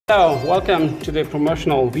Hello, welcome to the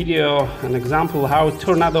promotional video, an example how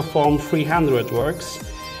TornadoFoam 300 works.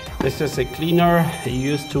 This is a cleaner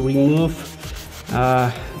used to remove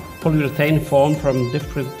polyurethane foam from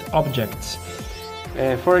different objects.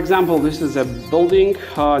 For example, this is a building,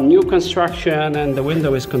 new construction, and the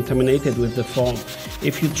window is contaminated with the foam.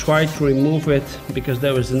 If you try to remove it, because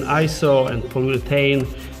there is an ISO and polyurethane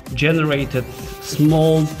generated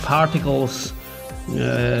small particles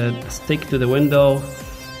stick to the window,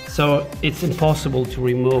 so it's impossible to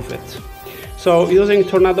remove it. So using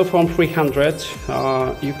TornadoFoam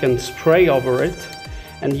 300, you can spray over it,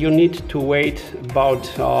 and you need to wait about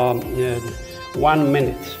 1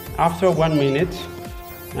 minute. After 1 minute,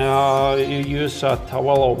 you use a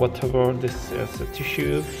towel or whatever, this is a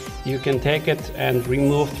tissue, you can take it and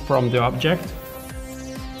remove from the object.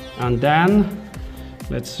 And then,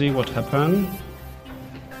 let's see what happened.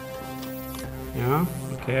 Yeah,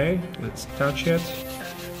 okay, let's touch it.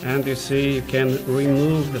 And you see you can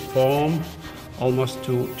remove the foam almost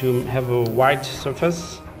to have a white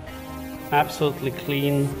surface, absolutely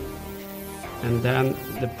clean, and then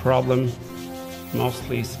the problem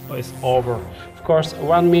mostly is over. Of course,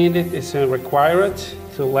 1 minute is required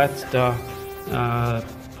to let the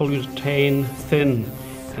polyurethane thin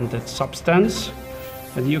in that substance,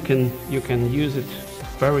 and you can use it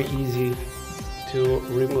very easy to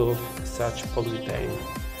remove such polyurethane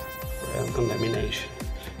contamination.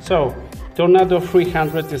 So Tornado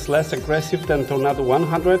 300 is less aggressive than Tornado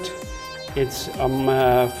 100. It's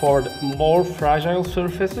for more fragile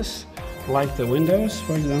surfaces like the windows,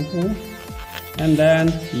 for example, and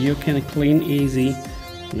then you can clean easy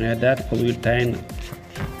that polyurethane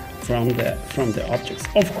from the objects.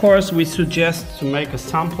 Of course, we suggest to make a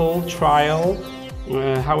sample trial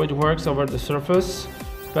how it works over the surface,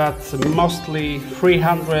 but mostly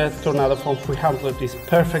TornadoFoam 300 is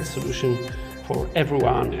perfect solution for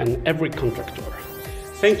everyone and every contractor.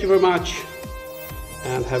 Thank you very much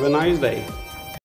and have a nice day.